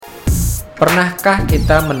Pernahkah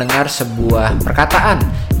kita mendengar sebuah perkataan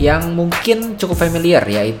yang mungkin cukup familiar,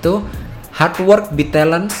 yaitu hard work beat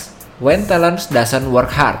talents when talents doesn't work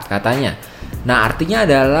hard, katanya. Nah, artinya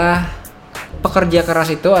adalah pekerja keras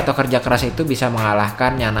itu atau kerja keras itu bisa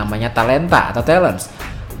mengalahkan yang namanya talenta atau talents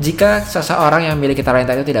jika seseorang yang memiliki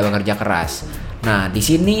talenta itu tidak bekerja keras. Nah, di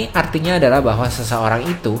sini artinya adalah bahwa seseorang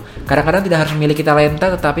itu kadang-kadang tidak harus memiliki talenta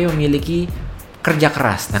tetapi memiliki kerja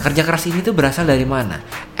keras. Nah, kerja keras ini tuh berasal dari mana?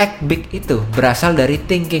 Act big itu berasal dari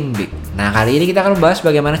thinking big. Nah, kali ini kita akan membahas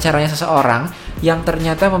bagaimana caranya seseorang yang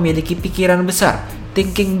ternyata memiliki pikiran besar,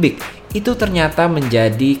 thinking big, itu ternyata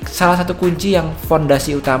menjadi salah satu kunci yang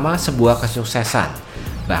fondasi utama sebuah kesuksesan.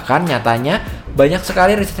 Bahkan nyatanya banyak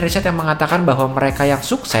sekali riset-riset yang mengatakan bahwa mereka yang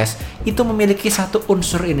sukses itu memiliki satu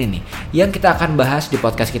unsur ini nih yang kita akan bahas di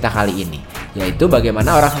podcast kita kali ini, yaitu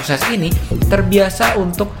bagaimana orang sukses ini terbiasa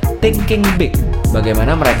untuk thinking big.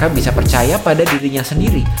 Bagaimana mereka bisa percaya pada dirinya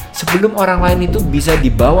sendiri sebelum orang lain itu bisa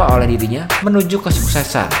dibawa oleh dirinya menuju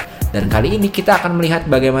kesuksesan. Dan kali ini kita akan melihat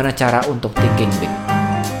bagaimana cara untuk thinking big.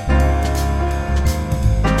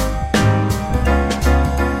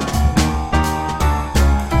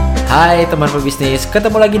 Hai teman pebisnis,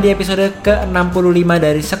 ketemu lagi di episode ke-65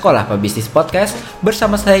 dari Sekolah Pebisnis Podcast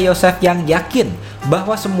bersama saya Yosef yang yakin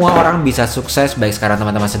bahwa semua orang bisa sukses, baik sekarang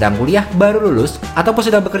teman-teman sedang kuliah, baru lulus, ataupun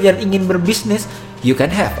sudah bekerja dan ingin berbisnis. You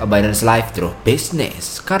can have a balanced life through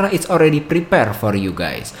business karena it's already prepared for you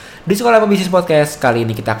guys. Di Sekolah Pebisnis Podcast kali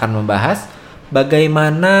ini kita akan membahas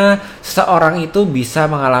bagaimana seseorang itu bisa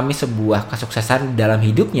mengalami sebuah kesuksesan dalam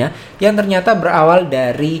hidupnya yang ternyata berawal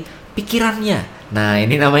dari pikirannya. Nah,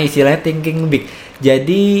 ini namanya istilahnya thinking big.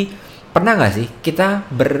 Jadi, pernah gak sih kita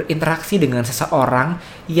berinteraksi dengan seseorang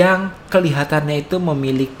yang kelihatannya itu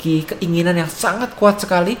memiliki keinginan yang sangat kuat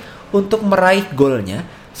sekali untuk meraih goalnya,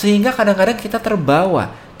 sehingga kadang-kadang kita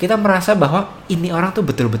terbawa. Kita merasa bahwa ini orang tuh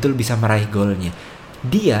betul-betul bisa meraih goalnya.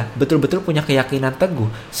 Dia betul-betul punya keyakinan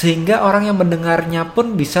teguh, sehingga orang yang mendengarnya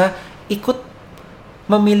pun bisa ikut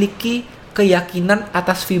memiliki keyakinan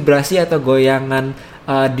atas vibrasi atau goyangan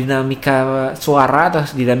dinamika suara atau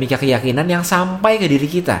dinamika keyakinan yang sampai ke diri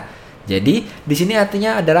kita. Jadi di sini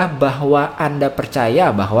artinya adalah bahwa Anda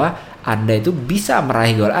percaya bahwa Anda itu bisa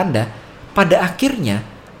meraih goal Anda. Pada akhirnya,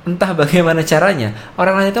 entah bagaimana caranya,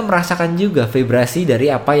 orang lain itu merasakan juga vibrasi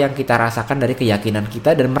dari apa yang kita rasakan dari keyakinan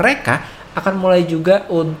kita, dan mereka akan mulai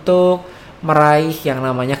juga untuk meraih yang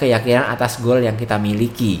namanya keyakinan atas goal yang kita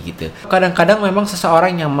miliki gitu. Kadang-kadang memang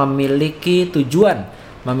seseorang yang memiliki tujuan,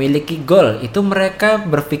 memiliki goal, itu mereka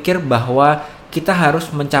berpikir bahwa kita harus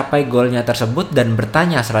mencapai goalnya tersebut dan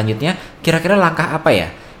bertanya selanjutnya, kira-kira langkah apa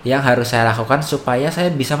ya yang harus saya lakukan supaya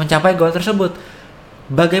saya bisa mencapai goal tersebut?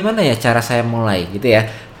 Bagaimana ya cara saya mulai gitu ya?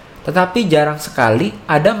 Tetapi jarang sekali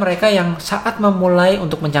ada mereka yang saat memulai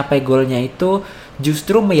untuk mencapai goalnya itu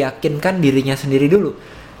justru meyakinkan dirinya sendiri dulu.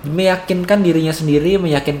 Meyakinkan dirinya sendiri,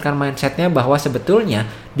 meyakinkan mindsetnya bahwa sebetulnya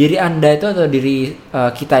diri Anda itu atau diri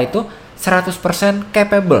kita itu 100%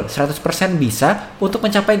 capable, 100% bisa untuk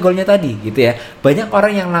mencapai goalnya tadi gitu ya. Banyak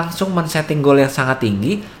orang yang langsung men-setting goal yang sangat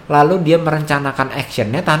tinggi, lalu dia merencanakan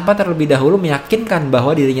actionnya tanpa terlebih dahulu meyakinkan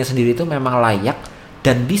bahwa dirinya sendiri itu memang layak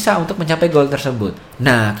dan bisa untuk mencapai goal tersebut.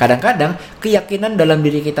 Nah, kadang-kadang keyakinan dalam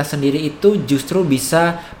diri kita sendiri itu justru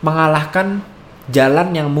bisa mengalahkan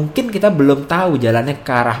jalan yang mungkin kita belum tahu jalannya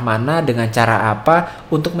ke arah mana, dengan cara apa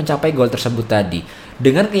untuk mencapai goal tersebut tadi.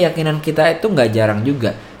 Dengan keyakinan kita itu nggak jarang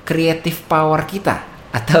juga creative power kita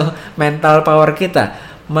atau mental power kita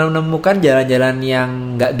menemukan jalan-jalan yang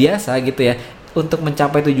nggak biasa gitu ya untuk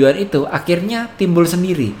mencapai tujuan itu akhirnya timbul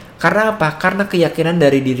sendiri. Karena apa? Karena keyakinan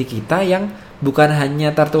dari diri kita yang bukan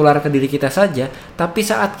hanya tertular ke diri kita saja, tapi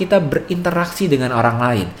saat kita berinteraksi dengan orang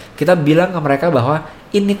lain, kita bilang ke mereka bahwa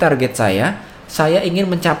ini target saya ingin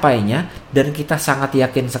mencapainya, dan kita sangat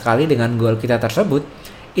yakin sekali dengan goal kita tersebut.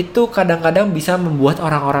 Itu kadang-kadang bisa membuat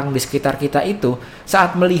orang-orang di sekitar kita itu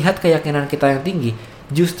saat melihat keyakinan kita yang tinggi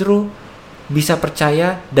justru bisa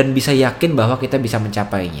percaya dan bisa yakin bahwa kita bisa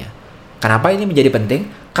mencapainya. Kenapa ini menjadi penting?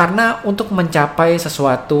 Karena untuk mencapai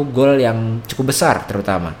sesuatu goal yang cukup besar,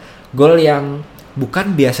 terutama goal yang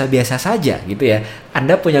bukan biasa-biasa saja gitu ya,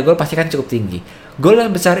 Anda punya goal pasti kan cukup tinggi. Goal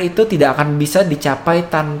yang besar itu tidak akan bisa dicapai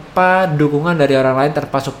tanpa dukungan dari orang lain,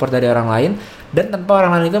 tanpa support dari orang lain, dan tanpa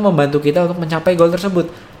orang lain itu membantu kita untuk mencapai goal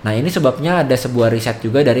tersebut. Nah, ini sebabnya ada sebuah riset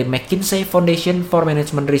juga dari McKinsey Foundation for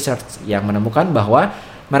Management Research yang menemukan bahwa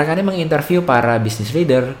mereka ini menginterview para business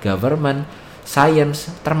leader, government,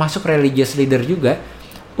 science, termasuk religious leader juga,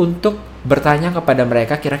 untuk bertanya kepada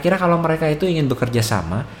mereka kira-kira kalau mereka itu ingin bekerja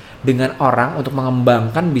sama dengan orang untuk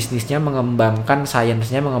mengembangkan bisnisnya, mengembangkan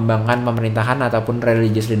sainsnya, mengembangkan pemerintahan ataupun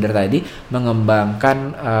religious leader tadi,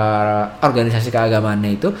 mengembangkan organisasi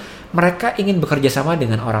keagamaannya itu, mereka ingin bekerja sama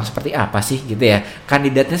dengan orang seperti apa sih gitu ya,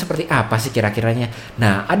 kandidatnya seperti apa sih kira-kiranya.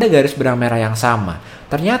 Nah, ada garis benang merah yang sama.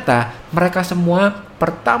 Ternyata mereka semua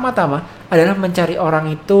pertama-tama adalah mencari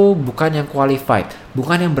orang itu bukan yang qualified,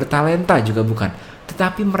 bukan yang bertalenta juga bukan,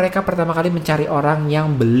 tetapi mereka pertama kali mencari orang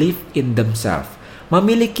yang believe in themselves,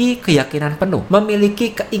 memiliki keyakinan penuh,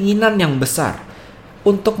 memiliki keinginan yang besar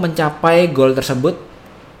untuk mencapai goal tersebut.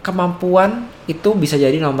 Kemampuan itu bisa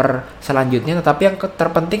jadi nomor selanjutnya, tetapi yang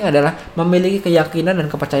terpenting adalah memiliki keyakinan dan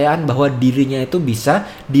kepercayaan bahwa dirinya itu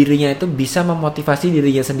bisa memotivasi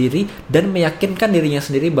dirinya sendiri dan meyakinkan dirinya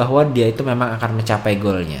sendiri bahwa dia itu memang akan mencapai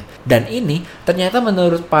goalnya. Dan ini ternyata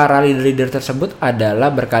menurut para leader-leader tersebut adalah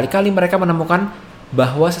berkali-kali mereka menemukan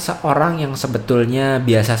bahwa seseorang yang sebetulnya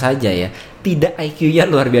biasa saja ya, tidak IQ-nya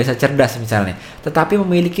luar biasa cerdas misalnya, tetapi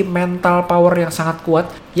memiliki mental power yang sangat kuat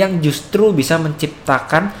yang justru bisa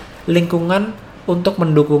menciptakan lingkungan untuk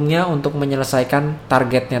mendukungnya untuk menyelesaikan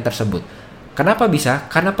targetnya tersebut. Kenapa bisa?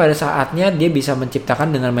 Karena pada saatnya dia bisa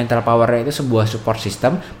menciptakan dengan mental power-nya itu sebuah support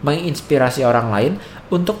system, menginspirasi orang lain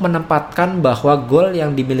untuk menempatkan bahwa goal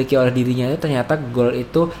yang dimiliki oleh dirinya itu ternyata goal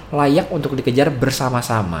itu layak untuk dikejar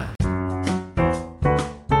bersama-sama.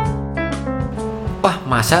 Wah,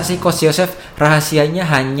 masa sih Coach Yosef rahasianya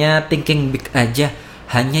hanya thinking big aja,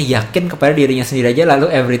 hanya yakin kepada dirinya sendiri aja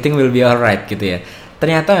lalu everything will be alright gitu ya.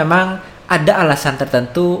 Ternyata memang ada alasan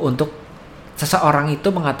tertentu untuk seseorang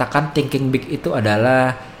itu mengatakan thinking big itu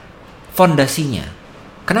adalah fondasinya.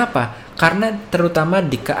 Kenapa? Karena terutama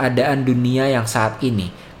di keadaan dunia yang saat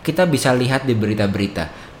ini, kita bisa lihat di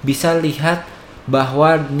berita-berita, bisa lihat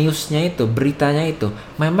bahwa newsnya itu, beritanya itu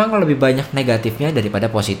memang lebih banyak negatifnya daripada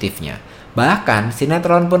positifnya. Bahkan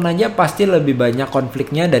sinetron pun aja pasti lebih banyak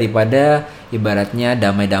konfliknya daripada ibaratnya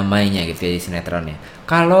damai-damainya gitu ya di sinetronnya.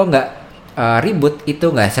 Kalau nggak ribut itu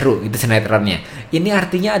nggak seru gitu sinetronnya. Ini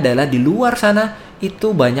artinya adalah di luar sana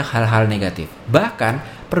itu banyak hal-hal negatif.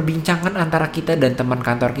 Bahkan perbincangan antara kita dan teman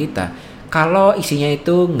kantor kita, kalau isinya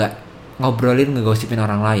itu nggak ngobrolin, ngegosipin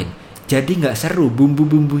orang lain, jadi nggak seru,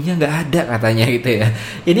 bumbu-bumbunya nggak ada katanya gitu ya.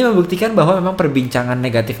 Ini membuktikan bahwa memang perbincangan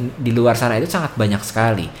negatif di luar sana itu sangat banyak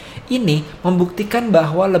sekali. Ini membuktikan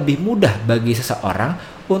bahwa lebih mudah bagi seseorang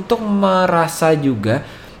untuk merasa juga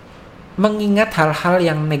mengingat hal-hal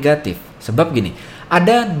yang negatif. Sebab gini,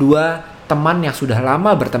 ada dua teman yang sudah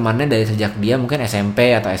lama bertemannya dari sejak dia mungkin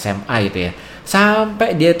SMP atau SMA gitu ya.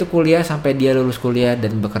 Sampai dia tuh kuliah, sampai dia lulus kuliah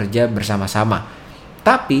dan bekerja bersama-sama.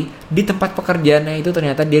 Tapi di tempat pekerjaannya itu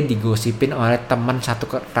ternyata dia digosipin oleh teman satu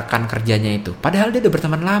rekan kerjanya itu. Padahal dia udah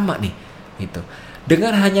berteman lama nih, gitu.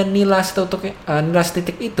 Dengan hanya nilai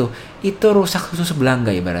titik itu rusak susu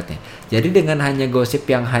sebelangga ibaratnya. Jadi dengan hanya gosip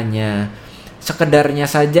yang hanya sekedarnya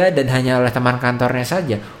saja dan hanya oleh teman kantornya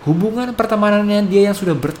saja, hubungan pertemanannya dia yang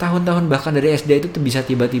sudah bertahun-tahun bahkan dari SD itu bisa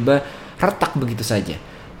tiba-tiba retak begitu saja.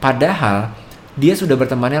 Padahal dia sudah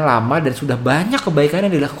bertemannya lama dan sudah banyak kebaikan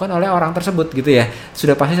yang dilakukan oleh orang tersebut gitu ya.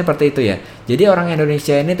 Sudah pasti seperti itu ya. Jadi orang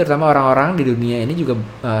Indonesia ini, terutama orang-orang di dunia ini juga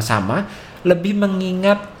sama, lebih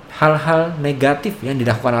mengingat hal-hal negatif yang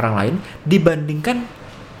dilakukan orang lain dibandingkan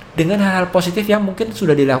dengan hal-hal positif yang mungkin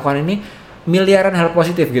sudah dilakukan. Ini miliaran hal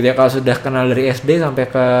positif gitu ya. Kalau sudah kenal dari SD sampai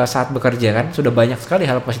ke saat bekerja kan, sudah banyak sekali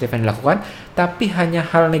hal positif yang dilakukan, tapi hanya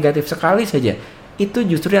hal negatif sekali saja. Itu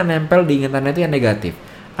justru yang nempel di ingatannya itu yang negatif.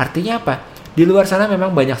 Artinya apa? Di luar sana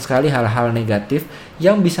memang banyak sekali hal-hal negatif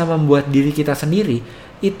yang bisa membuat diri kita sendiri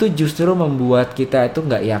itu justru membuat kita itu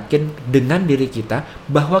nggak yakin dengan diri kita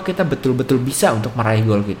bahwa kita betul-betul bisa untuk meraih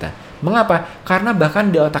goal kita. Mengapa? Karena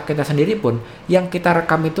bahkan di otak kita sendiri pun yang kita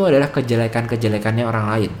rekam itu adalah kejelekan-kejelekannya orang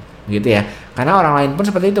lain, gitu ya. Karena orang lain pun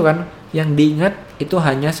seperti itu kan, yang diingat itu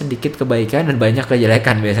hanya sedikit kebaikan dan banyak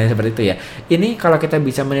kejelekan biasanya seperti itu ya. Ini kalau kita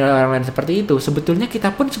bisa menilai orang lain seperti itu, sebetulnya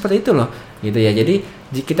kita pun seperti itu loh, gitu ya. Jadi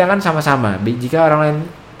kita kan sama-sama. Jika orang lain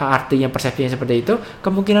artinya persepsinya seperti itu,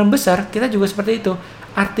 kemungkinan besar kita juga seperti itu.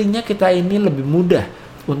 Artinya kita ini lebih mudah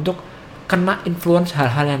untuk kena influence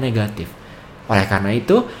hal-hal yang negatif. Oleh karena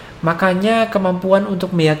itu, makanya kemampuan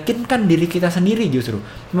untuk meyakinkan diri kita sendiri justru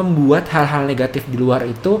membuat hal-hal negatif di luar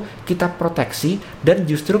itu kita proteksi, dan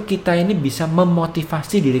justru kita ini bisa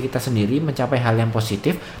memotivasi diri kita sendiri mencapai hal yang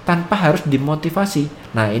positif tanpa harus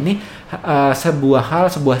dimotivasi. Nah, ini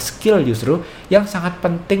sebuah skill justru yang sangat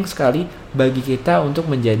penting sekali bagi kita untuk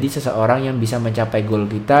menjadi seseorang yang bisa mencapai goal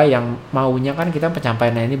kita, yang maunya kan kita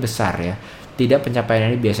pencapaiannya ini besar ya, tidak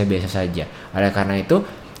pencapaiannya ini biasa-biasa saja. Oleh karena itu,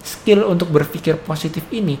 skill untuk berpikir positif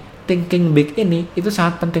ini, thinking big ini, itu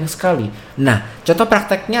sangat penting sekali. Nah, contoh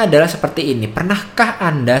prakteknya adalah seperti ini. Pernahkah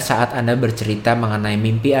Anda saat Anda bercerita mengenai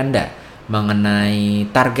mimpi Anda, mengenai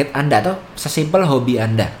target Anda, atau sesimpel hobi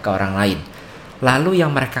Anda ke orang lain, lalu yang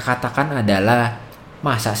mereka katakan adalah,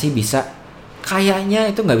 masa sih bisa? Kayaknya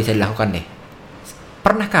itu nggak bisa dilakukan deh.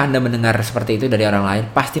 Pernahkah Anda mendengar seperti itu dari orang lain?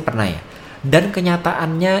 Pasti pernah ya. Dan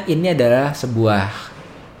kenyataannya ini adalah sebuah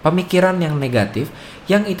pemikiran yang negatif,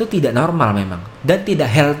 yang itu tidak normal memang. Dan tidak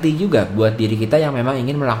healthy juga buat diri kita yang memang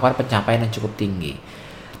ingin melakukan pencapaian yang cukup tinggi.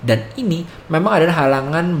 Dan ini memang adalah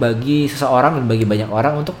halangan bagi seseorang dan bagi banyak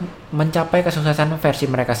orang untuk mencapai kesuksesan versi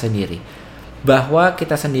mereka sendiri. Bahwa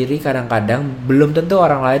kita sendiri kadang-kadang belum tentu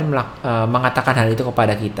orang lain mengatakan hal itu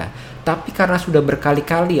kepada kita. Tapi karena sudah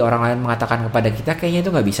berkali-kali orang lain mengatakan kepada kita, kayaknya itu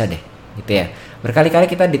nggak bisa deh, gitu ya. Berkali-kali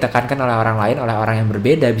kita ditekankan oleh orang lain, oleh orang yang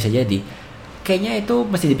berbeda, bisa jadi. Kayaknya itu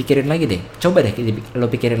mesti dipikirin lagi deh. Coba deh lo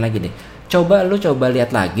pikirin lagi deh. Coba lihat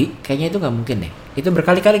lagi, kayaknya itu nggak mungkin deh. Itu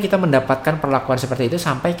berkali-kali kita mendapatkan perlakuan seperti itu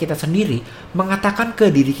sampai kita sendiri mengatakan ke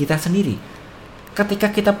diri kita sendiri. Ketika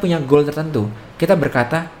kita punya goal tertentu, kita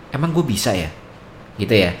berkata, emang gue bisa ya?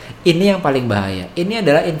 Gitu ya. Ini yang paling bahaya. Ini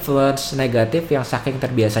adalah influence negatif yang saking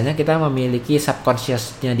terbiasanya kita memiliki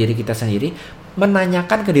subconsciousnya diri kita sendiri,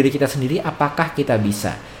 menanyakan ke diri kita sendiri apakah kita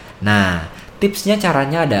bisa. Nah, tipsnya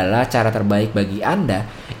caranya adalah, cara terbaik bagi Anda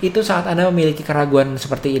itu saat Anda memiliki keraguan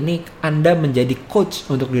seperti ini, Anda menjadi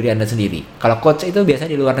coach untuk diri Anda sendiri. Kalau coach itu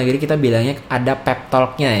biasa di luar negeri kita bilangnya ada pep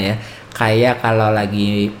talk-nya ya. Kayak kalau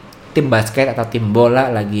lagi tim basket atau tim bola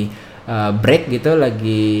lagi break gitu,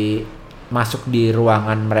 lagi masuk di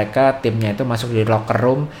ruangan mereka, timnya itu masuk di locker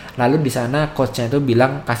room, lalu di sana coachnya itu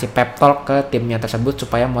bilang, kasih pep talk ke timnya tersebut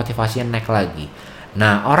supaya motivasinya naik lagi.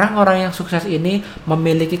 Nah, orang-orang yang sukses ini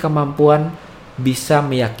memiliki kemampuan bisa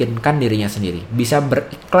meyakinkan dirinya sendiri, bisa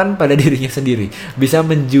beriklan pada dirinya sendiri, bisa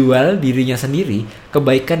menjual dirinya sendiri,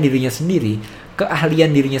 kebaikan dirinya sendiri,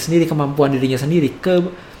 keahlian dirinya sendiri, kemampuan dirinya sendiri,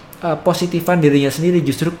 positifan dirinya sendiri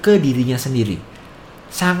justru ke dirinya sendiri.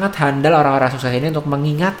 Sangat handal orang-orang sukses ini untuk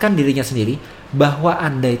mengingatkan dirinya sendiri bahwa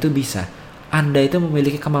Anda itu bisa. Anda itu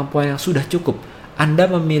memiliki kemampuan yang sudah cukup.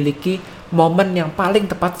 Anda memiliki momen yang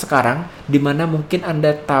paling tepat sekarang, di mana mungkin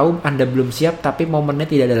Anda tahu Anda belum siap, tapi momennya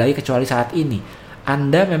tidak ada lagi kecuali saat ini.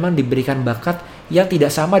 Anda memang diberikan bakat yang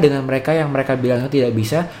tidak sama dengan mereka yang mereka bilang itu tidak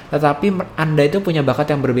bisa, tetapi Anda itu punya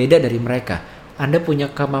bakat yang berbeda dari mereka. Anda punya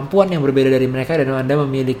kemampuan yang berbeda dari mereka, dan Anda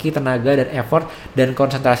memiliki tenaga dan effort dan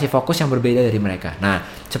konsentrasi fokus yang berbeda dari mereka. Nah,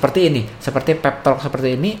 seperti ini, seperti pep talk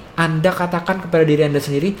seperti ini, Anda katakan kepada diri Anda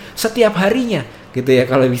sendiri setiap harinya, gitu ya.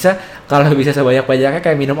 Kalau bisa sebanyak-banyaknya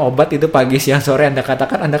kayak minum obat itu pagi, siang, sore Anda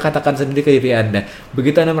katakan sendiri ke diri Anda.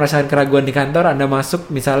 Begitu Anda merasakan keraguan di kantor, Anda masuk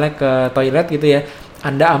misalnya ke toilet gitu ya,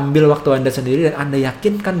 Anda ambil waktu Anda sendiri dan Anda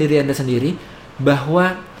yakinkan diri Anda sendiri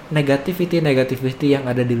bahwa negativity yang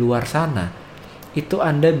ada di luar sana itu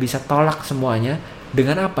Anda bisa tolak semuanya.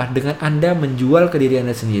 Dengan apa? Dengan Anda menjual ke diri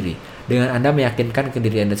Anda sendiri, dengan Anda meyakinkan ke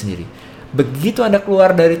diri Anda sendiri. Begitu Anda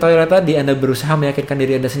keluar dari toilet tadi, Anda berusaha meyakinkan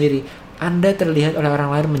diri Anda sendiri, Anda terlihat oleh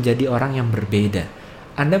orang lain menjadi orang yang berbeda.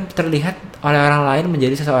 Anda terlihat oleh orang lain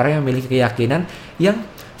menjadi seseorang yang memiliki keyakinan, yang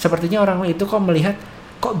sepertinya orang itu kok melihat,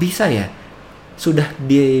 kok bisa ya? Sudah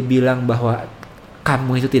dibilang bahwa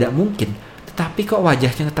kamu itu tidak mungkin, tetapi kok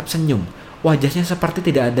wajahnya tetap senyum. Wajahnya seperti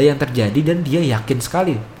tidak ada yang terjadi, dan dia yakin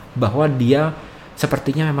sekali bahwa dia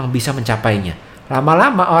sepertinya memang bisa mencapainya.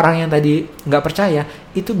 Lama-lama orang yang tadi nggak percaya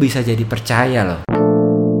itu bisa jadi percaya loh.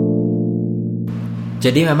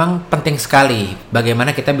 Jadi memang penting sekali bagaimana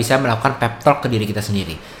kita bisa melakukan pep talk ke diri kita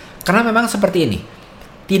sendiri. Karena memang seperti ini,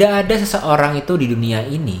 tidak ada seseorang itu di dunia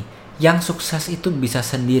ini yang sukses itu bisa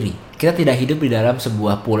sendiri. Kita tidak hidup di dalam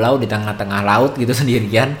sebuah pulau di tengah-tengah laut gitu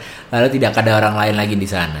sendirian, lalu tidak ada orang lain lagi di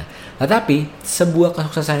sana. Tetapi sebuah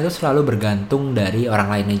kesuksesan itu selalu bergantung dari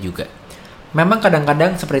orang lainnya juga. Memang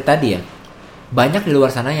kadang-kadang seperti tadi ya, banyak di luar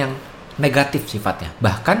sana yang negatif sifatnya.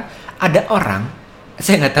 Bahkan ada orang,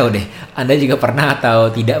 saya nggak tahu deh, Anda juga pernah atau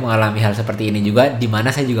tidak mengalami hal seperti ini juga, di mana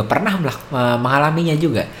saya juga pernah mengalaminya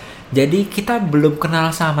juga. Jadi kita belum kenal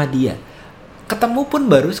sama dia, ketemu pun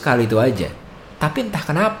baru sekali itu aja. Tapi entah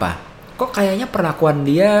kenapa, kok kayaknya perlakuan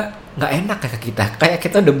dia nggak enak kayak kita. Kayak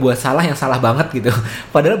kita udah buat salah yang salah banget gitu.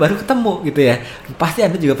 Padahal baru ketemu gitu ya. Pasti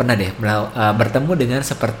Anda juga pernah deh bertemu dengan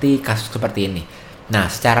seperti kasus seperti ini. Nah,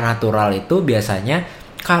 secara natural itu biasanya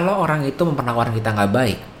kalau orang itu memperlakukan kita nggak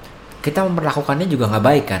baik, kita memperlakukannya juga nggak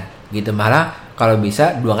baik kan, gitu. Malah kalau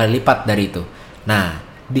bisa 2 kali lipat dari itu. Nah,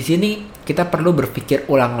 di sini kita perlu berpikir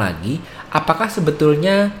ulang lagi, apakah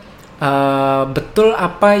sebetulnya betul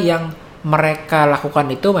apa yang mereka lakukan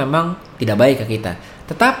itu memang tidak baik ke kita.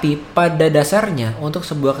 Tetapi pada dasarnya untuk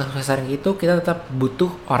sebuah kesuksesan itu kita tetap butuh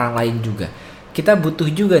orang lain juga. Kita butuh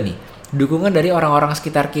juga nih dukungan dari orang-orang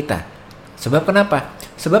sekitar kita. Sebab kenapa?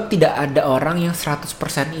 Sebab tidak ada orang yang 100%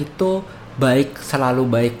 itu baik, selalu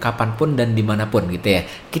baik kapanpun dan dimanapun gitu ya.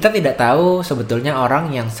 Kita tidak tahu sebetulnya orang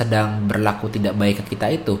yang sedang berlaku tidak baik ke kita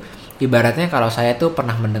itu. Ibaratnya kalau saya tuh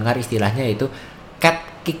pernah mendengar istilahnya itu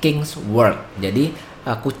cat kicking's work. Jadi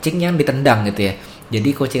kucing yang ditendang gitu ya. Jadi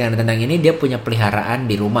kucing yang ditendang ini dia punya peliharaan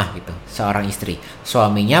di rumah gitu. Seorang istri.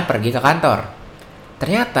 Suaminya pergi ke kantor.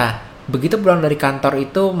 Ternyata begitu pulang dari kantor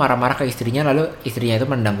itu marah-marah ke istrinya, lalu istrinya itu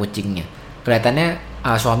menendang kucingnya. Kelihatannya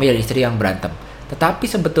suami dan istri yang berantem. Tetapi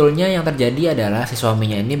sebetulnya yang terjadi adalah si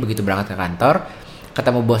suaminya ini begitu berangkat ke kantor,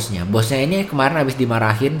 ketemu bosnya. Bosnya ini kemarin habis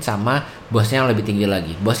dimarahin sama bosnya yang lebih tinggi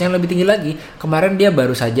lagi. Bosnya yang lebih tinggi lagi, kemarin dia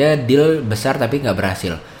baru saja deal besar tapi nggak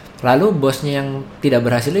berhasil. Lalu bosnya yang tidak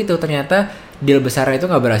berhasil itu ternyata deal besar itu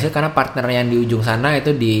nggak berhasil karena partner yang di ujung sana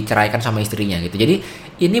itu diceraikan sama istrinya gitu. Jadi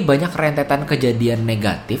ini banyak rentetan kejadian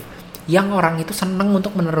negatif yang orang itu senang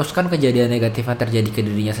untuk meneruskan kejadian negatif yang terjadi ke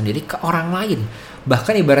dirinya sendiri ke orang lain.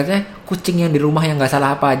 Bahkan ibaratnya kucing yang di rumah yang nggak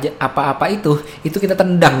salah apa-apa itu kita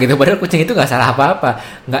tendang gitu. Padahal kucing itu nggak salah apa-apa,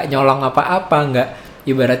 nggak nyolong apa-apa, nggak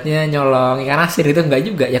ibaratnya nyolong ikan asin itu nggak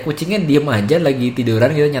juga. Ya kucingnya diem aja lagi tiduran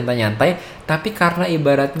gitu nyantai-nyantai. Tapi karena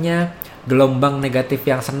ibaratnya gelombang negatif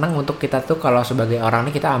yang senang untuk kita tuh kalau sebagai orang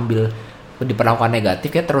ini kita ambil diperlakukan negatif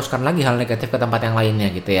ya teruskan lagi hal negatif ke tempat yang lainnya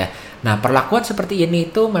gitu ya. Nah perlakuan seperti ini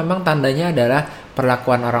itu memang tandanya adalah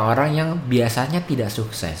perlakuan orang-orang yang biasanya tidak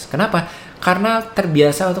sukses. Kenapa? Karena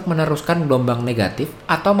terbiasa untuk meneruskan gelombang negatif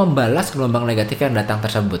atau membalas gelombang negatif yang datang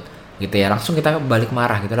tersebut gitu ya. Langsung kita balik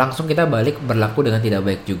marah gitu, langsung kita balik berlaku dengan tidak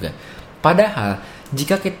baik juga. Padahal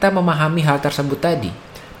jika kita memahami hal tersebut tadi,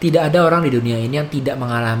 tidak ada orang di dunia ini yang tidak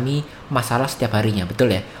mengalami masalah setiap harinya, betul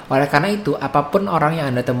ya? Oleh karena itu, apapun orang yang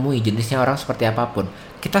Anda temui, jenisnya orang seperti apapun,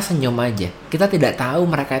 kita senyum aja. Kita tidak tahu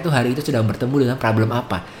mereka itu hari itu sedang bertemu dengan problem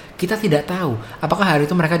apa. Kita tidak tahu apakah hari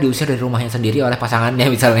itu mereka diusir dari rumahnya sendiri oleh pasangannya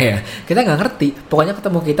misalnya ya. Kita nggak ngerti. Pokoknya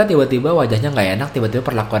ketemu kita tiba-tiba wajahnya nggak enak, tiba-tiba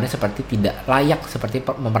perlakuannya seperti tidak layak, seperti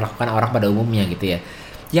memperlakukan orang pada umumnya gitu ya.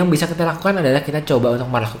 Yang bisa kita lakukan adalah kita coba untuk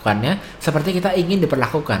melakukannya seperti kita ingin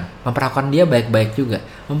diperlakukan. Memperlakukan dia baik-baik juga.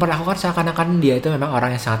 Memperlakukan seakan-akan dia itu memang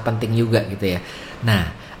orang yang sangat penting juga gitu ya. Nah,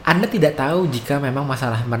 Anda tidak tahu jika memang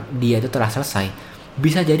masalah dia itu telah selesai.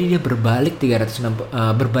 Bisa jadi dia berbalik 180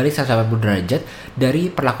 derajat dari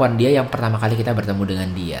perlakuan dia yang pertama kali kita bertemu dengan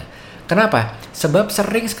dia. Kenapa? Sebab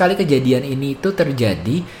sering sekali kejadian ini itu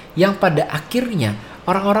terjadi yang pada akhirnya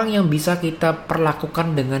orang-orang yang bisa kita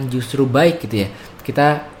perlakukan dengan justru baik gitu ya. Kita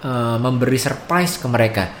memberi surprise ke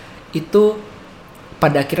mereka. Itu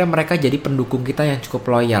pada akhirnya mereka jadi pendukung kita yang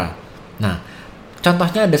cukup loyal. Nah,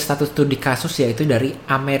 contohnya ada satu studi kasus yaitu dari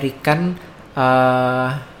American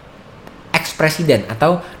ex-presiden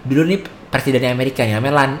atau dulu nih presiden Amerika yang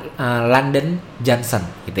namanya Lyndon Johnson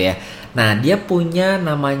gitu ya. Nah, dia punya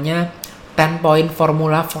namanya 10 point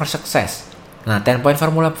formula for success. Nah, 10 point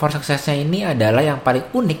formula for success-nya ini adalah yang paling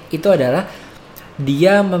unik itu adalah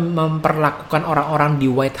dia memperlakukan orang-orang di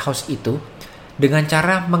White House itu dengan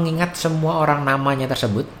cara mengingat semua orang namanya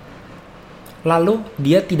tersebut. Lalu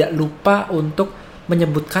dia tidak lupa untuk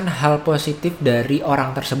menyebutkan hal positif dari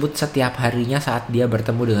orang tersebut setiap harinya saat dia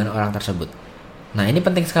bertemu dengan orang tersebut. Nah, ini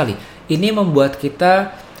penting sekali. Ini membuat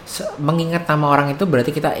kita mengingat nama orang itu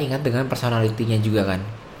berarti kita ingat dengan personality-nya juga kan.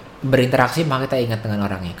 Berinteraksi maka kita ingat dengan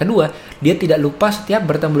orangnya. Kedua, dia tidak lupa setiap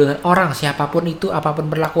bertemu dengan orang siapapun itu, apapun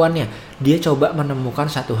perlakuannya, dia coba menemukan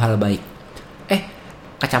satu hal baik.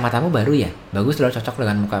 Kacamatamu baru ya, bagus loh, cocok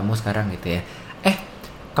dengan mukamu sekarang gitu ya.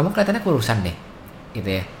 Kamu kelihatannya kurusan deh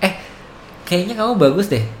gitu ya. Kayaknya kamu bagus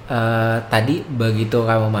deh, tadi begitu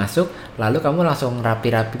kamu masuk lalu kamu langsung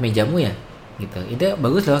rapi-rapi mejamu ya gitu. Itu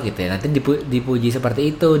bagus loh gitu ya. Nanti dipuji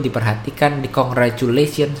seperti itu, diperhatikan,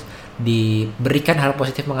 di-congratulations, diberikan hal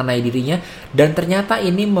positif mengenai dirinya, dan ternyata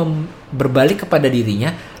ini berbalik kepada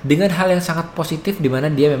dirinya dengan hal yang sangat positif di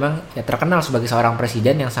mana dia memang ya terkenal sebagai seorang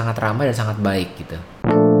presiden yang sangat ramah dan sangat baik gitu.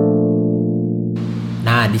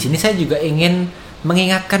 Nah, di sini saya juga ingin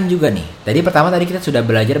mengingatkan juga nih. Tadi kita sudah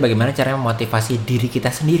belajar bagaimana cara memotivasi diri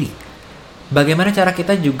kita sendiri. Bagaimana cara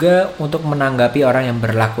kita juga untuk menanggapi orang yang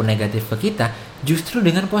berlaku negatif ke kita justru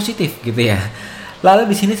dengan positif gitu ya.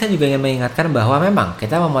 Lalu di sini saya juga ingin mengingatkan bahwa memang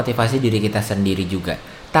kita memotivasi diri kita sendiri juga.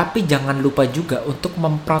 Tapi jangan lupa juga untuk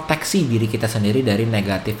memproteksi diri kita sendiri dari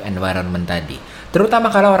negatif environment tadi. Terutama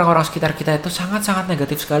kalau orang-orang sekitar kita itu sangat-sangat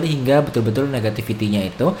negatif sekali hingga betul-betul negativity-nya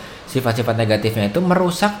itu, sifat-sifat negatifnya itu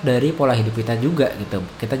merusak dari pola hidup kita juga gitu.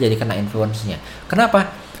 Kita jadi kena influence-nya.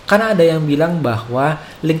 Kenapa? Karena ada yang bilang bahwa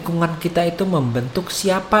lingkungan kita itu membentuk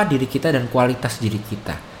siapa diri kita dan kualitas diri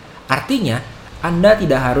kita. Artinya, Anda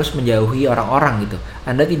tidak harus menjauhi orang-orang gitu.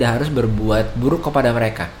 Anda tidak harus berbuat buruk kepada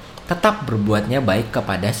mereka. Tetap berbuatnya baik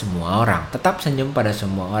kepada semua orang. Tetap senyum pada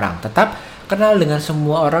semua orang. Tetap kenal dengan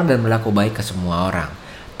semua orang dan berlaku baik ke semua orang.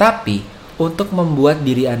 Tapi untuk membuat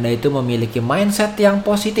diri Anda itu memiliki mindset yang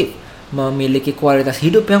positif, memiliki kualitas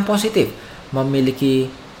hidup yang positif, memiliki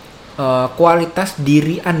kualitas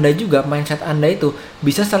diri Anda juga, mindset Anda itu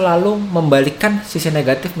bisa selalu membalikkan sisi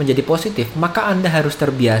negatif menjadi positif, maka Anda harus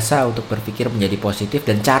terbiasa untuk berpikir menjadi positif,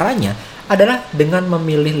 dan caranya adalah dengan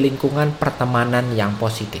memilih lingkungan pertemanan yang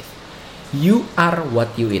positif. You are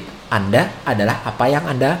what you eat. Anda adalah apa yang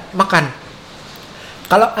Anda makan.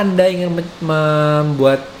 Kalau Anda ingin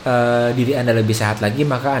membuat diri Anda lebih sehat lagi,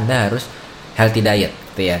 maka Anda harus healthy diet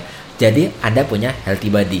gitu ya. Jadi Anda punya healthy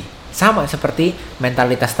body. Sama seperti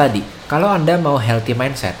mentalitas tadi. Kalau Anda mau healthy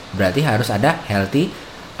mindset, berarti harus ada healthy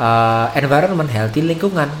environment, healthy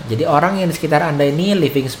lingkungan. Jadi orang yang di sekitar Anda ini,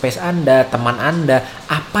 living space Anda, teman Anda,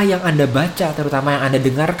 apa yang Anda baca, terutama yang Anda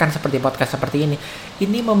dengarkan seperti podcast seperti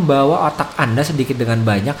ini membawa otak Anda sedikit dengan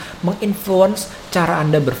banyak, menginfluence cara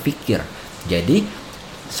Anda berpikir. Jadi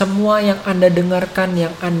semua yang Anda dengarkan,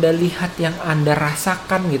 yang Anda lihat, yang Anda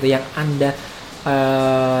rasakan gitu, yang Anda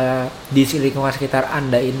di lingkungan sekitar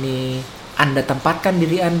Anda ini, Anda tempatkan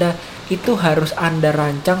diri Anda, itu harus Anda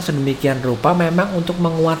rancang sedemikian rupa memang untuk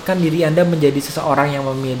menguatkan diri Anda menjadi seseorang yang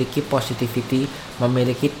memiliki positivity,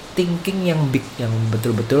 memiliki thinking yang big, yang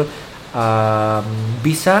betul-betul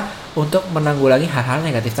bisa untuk menanggulangi hal-hal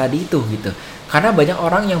negatif tadi itu gitu. Karena banyak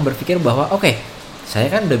orang yang berpikir bahwa oke, saya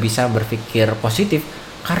kan udah bisa berpikir positif,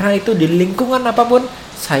 karena itu di lingkungan apapun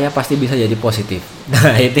saya pasti bisa jadi positif.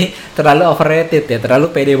 Nah ini terlalu overrated ya,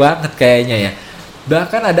 terlalu pede banget kayaknya ya.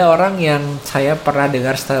 Bahkan ada orang yang saya pernah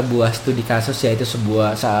dengar sebuah studi kasus, yaitu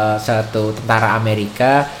satu tentara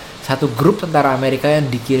Amerika, satu grup tentara Amerika yang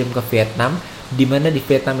dikirim ke Vietnam, di mana di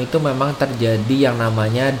Vietnam itu memang terjadi yang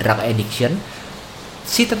namanya drug addiction.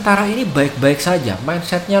 Si tentara ini baik-baik saja,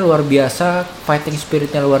 mindsetnya luar biasa, fighting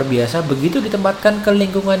spiritnya luar biasa. Begitu ditempatkan ke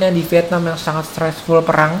lingkungan yang di Vietnam yang sangat stressful,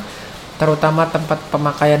 perang, terutama tempat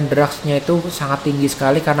pemakaian drugsnya itu sangat tinggi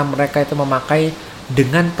sekali karena mereka itu memakai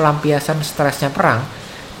dengan pelampiasan stresnya perang.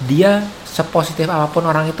 Dia sepositif apapun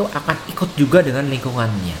orang itu akan ikut juga dengan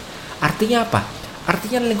lingkungannya. Artinya apa?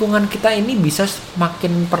 Artinya lingkungan kita ini bisa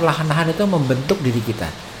semakin perlahan-lahan itu membentuk diri kita.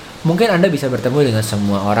 Mungkin Anda bisa bertemu dengan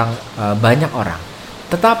semua orang, banyak orang,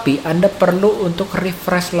 tetapi Anda perlu untuk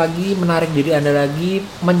refresh lagi, menarik diri Anda lagi,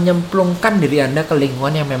 menyemplungkan diri Anda ke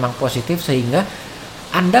lingkungan yang memang positif, sehingga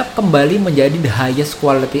Anda kembali menjadi the highest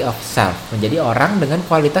quality of self, menjadi orang dengan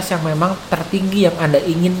kualitas yang memang tertinggi yang Anda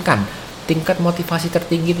inginkan, tingkat motivasi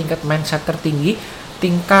tertinggi, tingkat mindset tertinggi,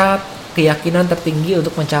 tingkat keyakinan tertinggi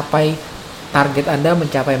untuk mencapai target Anda,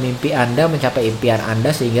 mencapai mimpi Anda, mencapai impian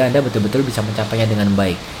Anda, sehingga Anda betul-betul bisa mencapainya dengan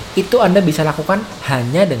baik. Itu Anda bisa lakukan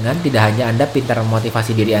hanya dengan, tidak hanya Anda pintar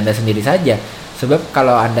memotivasi diri Anda sendiri saja. Sebab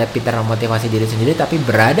kalau Anda pintar memotivasi diri sendiri tapi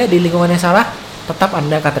berada di lingkungan yang salah, tetap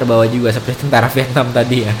Anda akan terbawa juga seperti tentara Vietnam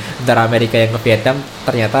tadi ya. Tentara Amerika yang ke Vietnam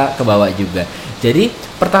ternyata kebawa juga. Jadi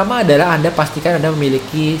pertama adalah Anda pastikan Anda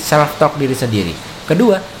memiliki self-talk diri sendiri.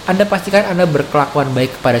 Kedua, Anda pastikan Anda berkelakuan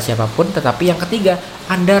baik kepada siapapun. Tetapi yang ketiga,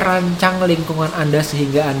 Anda rancang lingkungan Anda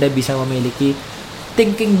sehingga Anda bisa memiliki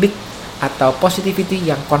thinking big atau positivity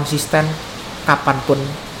yang konsisten kapanpun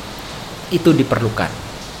itu diperlukan.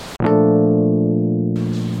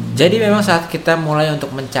 Jadi memang saat kita mulai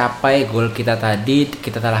untuk mencapai goal kita tadi,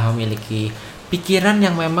 kita telah memiliki pikiran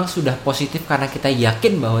yang memang sudah positif karena kita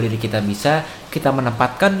yakin bahwa diri kita bisa, kita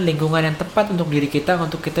menempatkan lingkungan yang tepat untuk diri kita,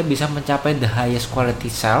 untuk kita bisa mencapai the highest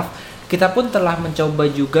quality self. Kita pun telah mencoba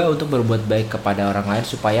juga untuk berbuat baik kepada orang lain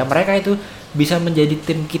supaya mereka itu bisa menjadi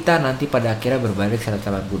tim kita nanti pada akhirnya berbalik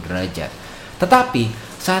 180 derajat. Tetapi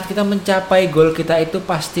saat kita mencapai goal kita itu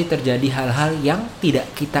pasti terjadi hal-hal yang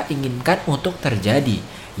tidak kita inginkan untuk terjadi,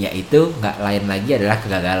 yaitu nggak lain lagi adalah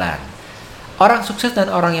kegagalan. Orang sukses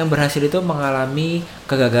dan orang yang berhasil itu mengalami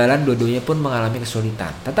kegagalan, dua-duanya pun mengalami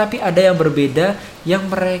kesulitan. Tetapi ada yang berbeda yang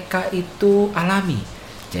mereka itu alami.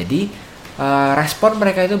 Jadi respon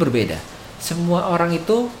mereka itu berbeda. Semua orang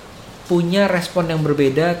itu punya respon yang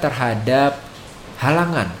berbeda terhadap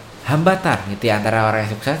halangan, hambatan gitu ya, antara orang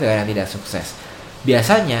yang sukses dengan yang tidak sukses.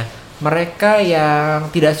 Biasanya mereka yang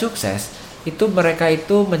tidak sukses itu mereka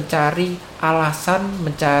itu mencari alasan,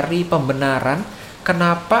 mencari pembenaran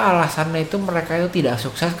kenapa alasannya itu mereka itu tidak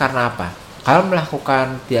sukses karena apa. Kalau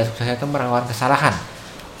melakukan tidak sukses itu melakukan kesalahan.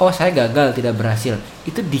 Oh, saya gagal, tidak berhasil.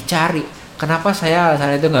 Itu dicari. Kenapa saya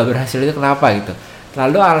alasannya itu nggak berhasil itu kenapa gitu.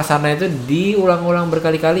 Lalu alasannya itu diulang-ulang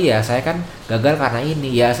berkali-kali, ya saya kan gagal karena ini,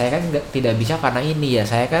 ya saya kan tidak bisa karena ini, ya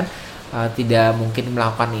saya kan tidak mungkin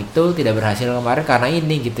melakukan itu, tidak berhasil kemarin karena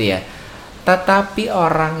ini gitu ya. Tetapi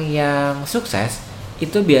orang yang sukses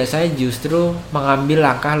itu biasanya justru mengambil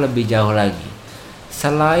langkah lebih jauh lagi.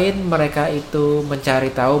 Selain mereka itu mencari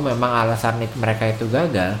tahu memang alasan mereka itu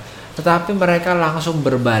gagal, tetapi mereka langsung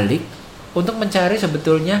berbalik untuk mencari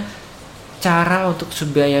sebetulnya cara untuk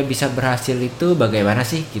supaya bisa berhasil itu bagaimana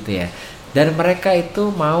sih gitu ya. Dan mereka itu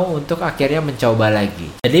mau untuk akhirnya mencoba lagi.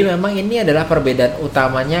 Jadi memang ini adalah perbedaan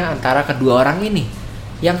utamanya antara kedua orang ini.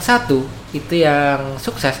 Yang satu itu yang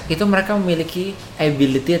sukses, itu mereka memiliki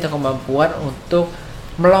ability atau kemampuan untuk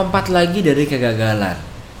melompat lagi dari kegagalan.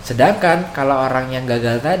 Sedangkan kalau orang yang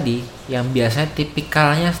gagal tadi, yang biasanya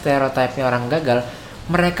tipikalnya stereotipnya orang gagal,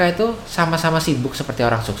 mereka itu sama-sama sibuk seperti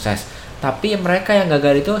orang sukses. Tapi mereka yang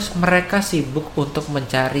gagal itu mereka sibuk untuk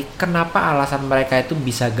mencari kenapa alasan mereka itu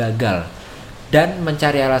bisa gagal. Dan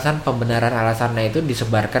mencari alasan, pembenaran alasannya itu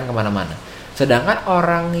disebarkan kemana-mana. Sedangkan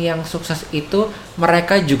orang yang sukses itu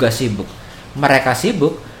mereka juga sibuk. Mereka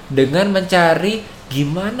sibuk dengan mencari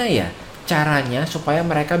gimana ya caranya supaya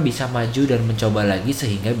mereka bisa maju dan mencoba lagi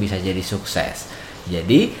sehingga bisa jadi sukses.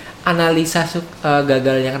 Jadi analisa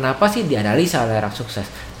gagalnya kenapa sih dianalisa oleh orang sukses.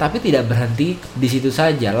 Tapi tidak berhenti di situ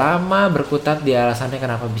saja. Lama berkutat di alasannya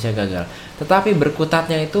kenapa bisa gagal. Tetapi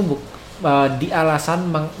berkutatnya itu di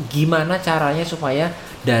alasan gimana caranya supaya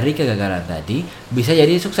dari kegagalan tadi bisa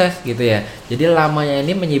jadi sukses gitu ya. Jadi lamanya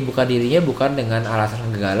ini menyibukkan dirinya bukan dengan alasan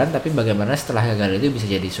kegagalan, tapi bagaimana setelah gagal itu bisa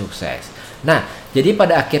jadi sukses. Nah, jadi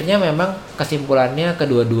pada akhirnya memang kesimpulannya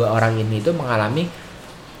kedua-dua orang ini itu mengalami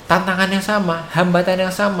tantangan yang sama, hambatan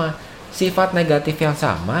yang sama, sifat negatif yang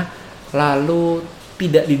sama, lalu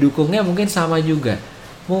tidak didukungnya mungkin sama juga.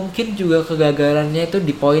 Mungkin juga kegagalannya itu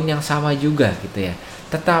di poin yang sama juga gitu ya.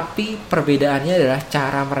 Tetapi perbedaannya adalah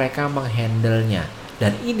cara mereka menghandle-nya.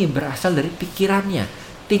 Dan ini berasal dari pikirannya,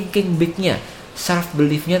 thinking big-nya,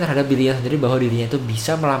 self-belief-nya terhadap dirinya sendiri bahwa dirinya itu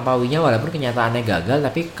bisa melampauinya walaupun kenyataannya gagal.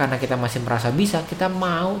 Tapi karena kita masih merasa bisa, kita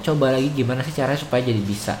mau coba lagi gimana sih caranya supaya jadi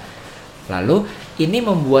bisa. Lalu ini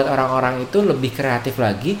membuat orang-orang itu lebih kreatif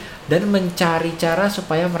lagi dan mencari cara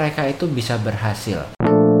supaya mereka itu bisa berhasil.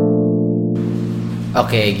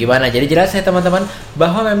 Oke, gimana? Jadi jelas ya teman-teman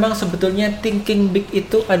bahwa memang sebetulnya thinking big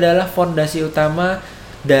itu adalah fondasi utama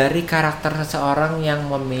dari karakter seseorang yang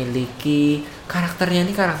memiliki karakternya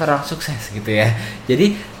ini karakter orang sukses gitu ya.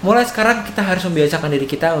 Jadi mulai sekarang kita harus membiasakan diri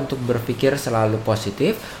kita untuk berpikir selalu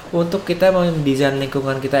positif, untuk kita mendesain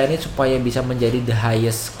lingkungan kita ini supaya bisa menjadi the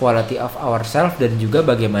highest quality of ourselves, dan juga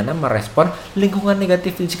bagaimana merespon lingkungan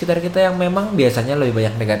negatif di sekitar kita yang memang biasanya lebih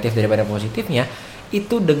banyak negatif daripada positifnya,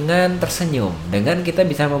 itu dengan tersenyum, dengan kita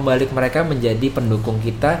bisa membalik mereka menjadi pendukung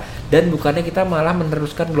kita dan bukannya kita malah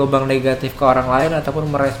meneruskan gelombang negatif ke orang lain ataupun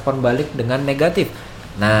merespon balik dengan negatif.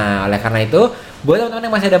 Nah, oleh karena itu, buat teman-teman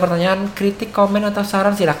yang masih ada pertanyaan, kritik, komen, atau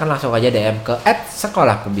saran, silahkan langsung aja DM ke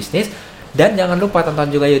 @sekolahpebisnis. Dan jangan lupa tonton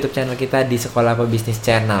juga YouTube channel kita di Sekolah Pebisnis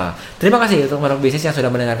Channel. Terima kasih untuk teman-teman bisnis yang sudah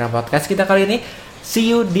mendengarkan podcast kita kali ini. See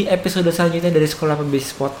you di episode selanjutnya dari Sekolah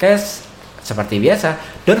Pebisnis Podcast. Seperti biasa,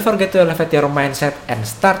 don't forget to elevate your mindset and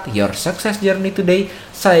start your success journey today.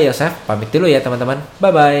 Saya Yosef, pamit dulu ya teman-teman.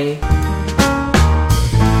 Bye-bye.